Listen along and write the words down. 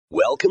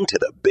Welcome to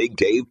the Big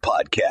Dave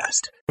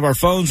Podcast. Our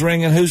phone's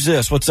ringing. Who's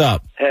this? What's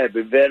up?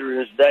 Happy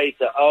Veterans Day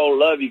to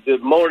all of you.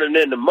 Good morning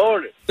in the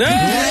morning.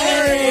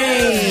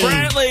 Hey!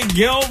 Brantley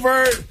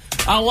Gilbert.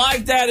 I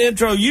like that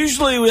intro.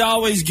 Usually we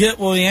always get,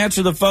 when we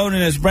answer the phone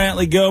and it's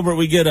Brantley Gilbert,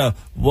 we get a,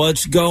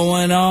 what's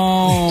going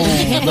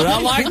on? But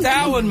I like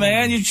that one,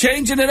 man. You're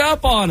changing it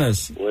up on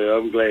us. Well,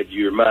 I'm glad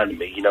you reminded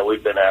me. You know,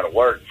 we've been out of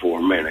work for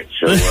a minute.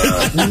 So,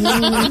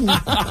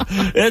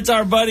 It's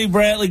our buddy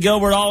Brantley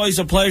Gilbert. Always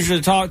a pleasure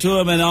to talk to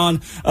him. And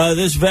on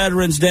this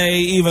Veterans Day,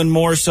 even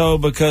more so,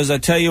 because I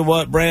tell you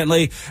what,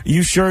 Brantley,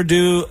 you sure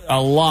do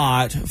a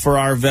lot for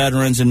our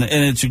veterans, and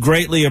it's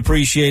greatly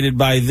appreciated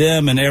by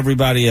them and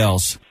everybody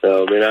else.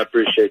 I mean, I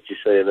appreciate you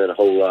saying that a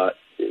whole lot.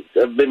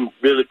 I've been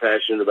really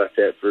passionate about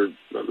that for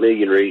a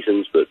million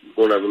reasons, but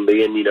one of them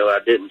being, you know, I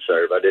didn't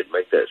serve. I didn't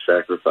make that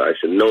sacrifice.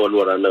 And knowing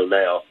what I know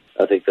now,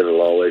 I think that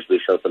it'll always be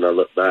something I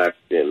look back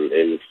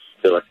and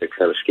feel like I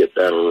kind of skipped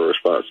out on the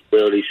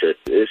responsibilities.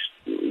 It's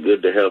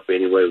good to help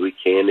any way we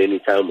can,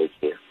 anytime we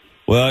can.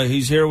 Well,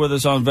 he's here with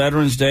us on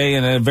Veterans Day,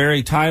 and a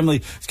very timely.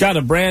 He's got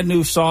a brand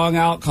new song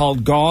out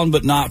called "Gone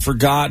But Not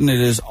Forgotten."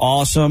 It is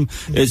awesome.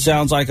 It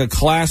sounds like a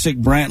classic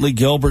Brantley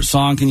Gilbert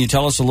song. Can you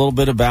tell us a little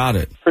bit about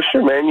it? For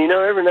sure, man. You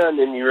know, every now and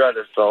then you write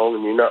a song,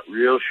 and you're not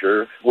real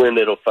sure when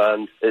it'll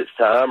find its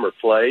time or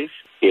place.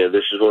 You know,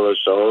 this is one of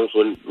those songs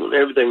when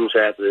everything was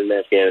happening in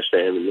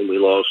Afghanistan, and then we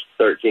lost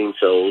 13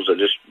 souls. I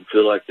just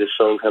feel like this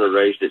song kind of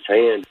raised its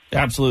hand.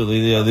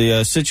 Absolutely.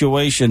 The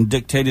situation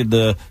dictated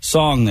the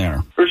song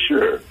there. For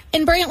sure.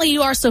 And Brantley,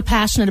 you are so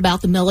passionate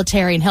about the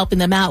military and helping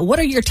them out. What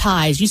are your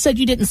ties? You said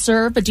you didn't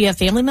serve, but do you have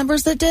family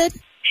members that did?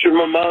 Sure,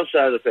 my mom's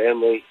side of the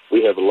family,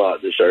 we have a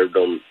lot that served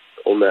on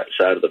that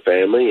side of the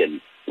family, and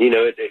you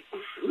know, it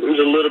was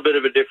a little bit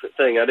of a different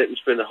thing. I didn't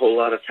spend a whole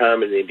lot of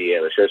time in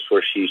Indiana. So that's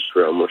where she's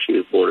from, where she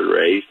was born and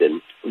raised.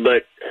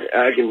 But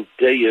I can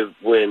tell you,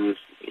 when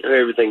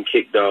everything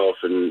kicked off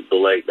in the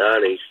late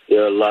 90s, you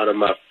know, a lot of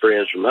my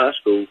friends from high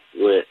school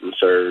went and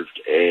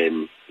served.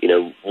 And, you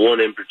know,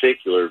 one in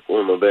particular,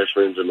 one of my best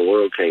friends in the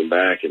world, came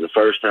back. And the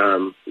first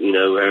time, you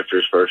know, after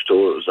his first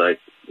tour, it was like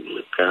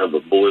kind of a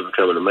boy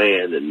becoming a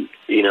man. And,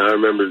 you know, I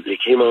remember he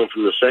came on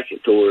from the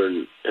second tour,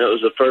 and it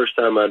was the first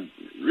time I'd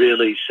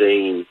really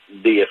seen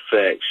the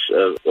effects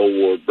of a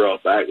war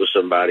brought back with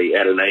somebody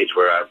at an age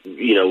where I,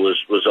 you know,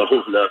 was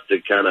old enough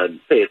to kind of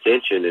pay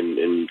attention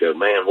and go,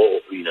 man, well,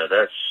 you know,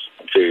 that's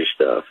serious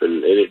stuff.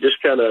 And it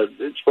just kind of,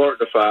 it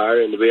sparked a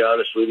fire. And to be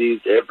honest with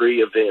you, every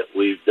event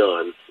we've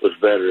done with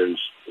veterans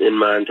in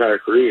my entire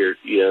career,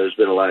 you know, has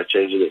been a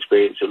life-changing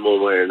experience in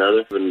one way or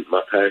another. And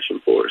my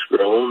passion for it's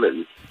grown.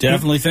 And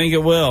definitely think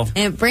it will.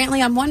 And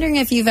Brantley, I'm wondering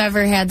if you've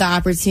ever had the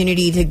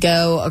opportunity to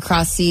go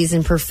across seas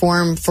and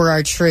perform for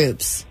our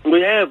troops.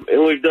 We have,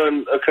 and we've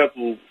done a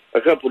couple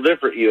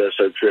different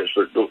USO trips.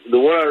 But the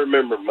one I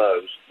remember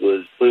most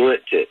was we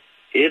went to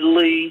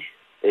Italy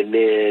and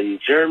then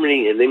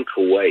Germany and then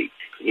Kuwait.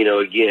 You know,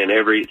 again,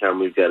 every time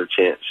we've got a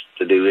chance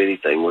to do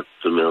anything with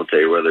the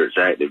military, whether it's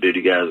active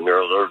duty guys and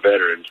girls or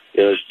veterans,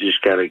 you know, it's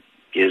just kind of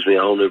gives me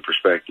a whole new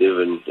perspective,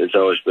 and it's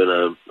always been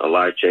a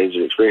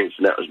life-changing experience,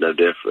 and that was no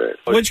different.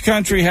 Which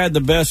country had the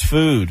best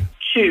food?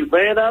 Shoot,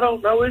 man, I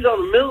don't know. He's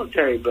on a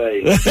military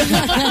base.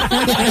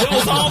 It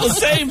was all the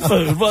same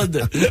food,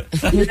 wasn't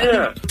it?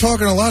 Yeah.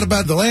 Talking a lot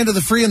about the land of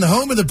the free and the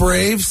home of the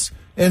Braves.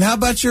 And how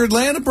about your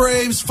Atlanta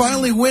Braves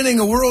finally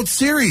winning a World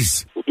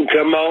Series?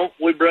 Come on.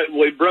 We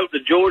broke the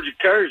Georgia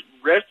curse.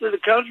 Rest of the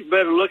country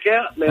better look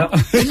out now.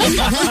 We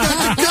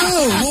got to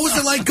go. What was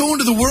it like going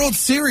to the World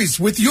Series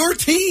with your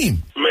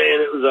team?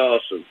 Man, it was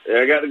awesome.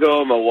 I got to go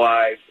with my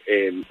wife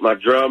and my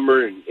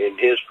drummer and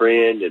his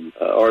friend and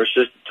our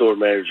assistant tour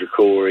manager,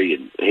 Corey,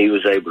 and he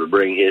was able to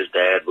bring his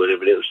dad with him,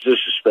 and it was just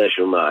a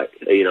special night.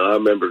 You know, I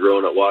remember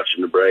growing up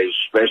watching the Braves,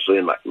 especially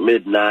in like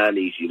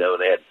mid-'90s, you know,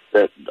 and they had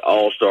that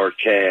all-star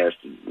cast,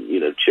 you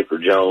know, Chipper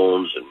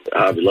Jones and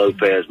Javi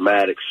Lopez,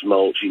 Maddox,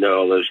 Smoltz, you know,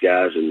 all those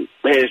guys. And,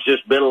 man, it's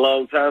just been a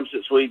long time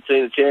since we'd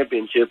seen a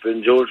championship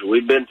in Georgia.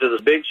 We've been to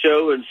the big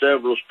show in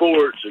several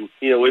sports, and,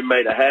 you know, we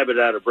made a habit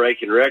out of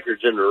breaking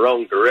records in the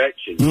wrong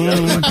direction. You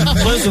know?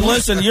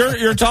 Listen,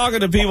 you're talking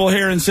to people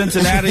here in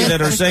Cincinnati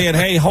that are saying,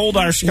 hey, hold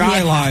our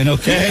skyline,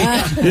 okay?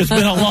 It's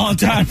been a long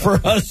time for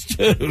us,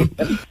 too.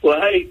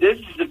 Well, hey, this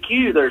is the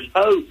cue. There's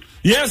hope.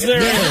 Yes,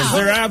 there is.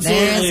 There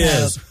absolutely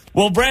is.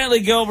 Well,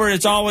 Brantley Gilbert,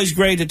 it's always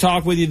great to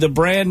talk with you. The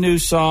brand new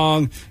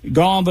song,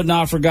 Gone But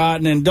Not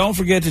Forgotten. And don't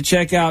forget to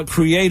check out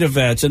Creative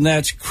Vets, and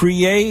that's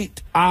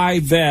Create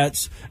I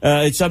Vets.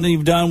 It's something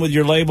you've done with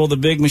your label, the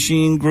Big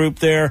Machine Group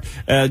there,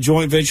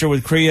 joint venture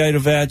with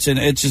Creative Vets, and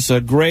it's just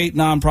a great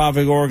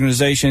nonprofit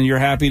organization you're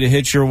happy to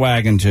hitch your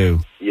wagon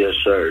to. Yes,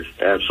 sir.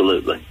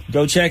 Absolutely.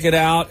 Go check it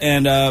out.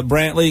 And,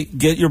 Brantley,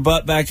 get your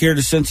butt back here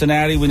to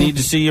Cincinnati. We need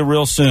to see you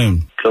real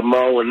soon. Come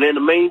on. And in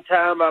the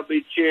meantime, I'll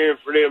be cheering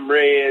for them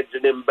Reds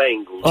and them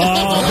Bengals.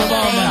 Oh, come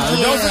on now.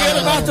 And don't forget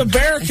about the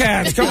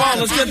Bearcats. Come on,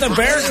 let's get the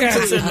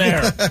Bearcats in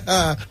there.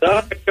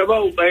 Come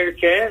on,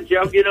 Bearcats.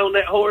 Y'all get on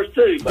that horse,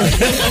 too, buddy.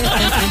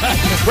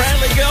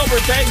 Brantley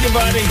Gilbert, thank you,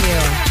 buddy.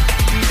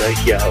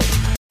 Thank y'all.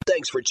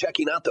 Thanks for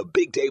checking out the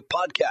Big Dave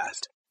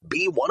Podcast.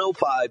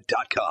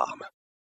 B105.com.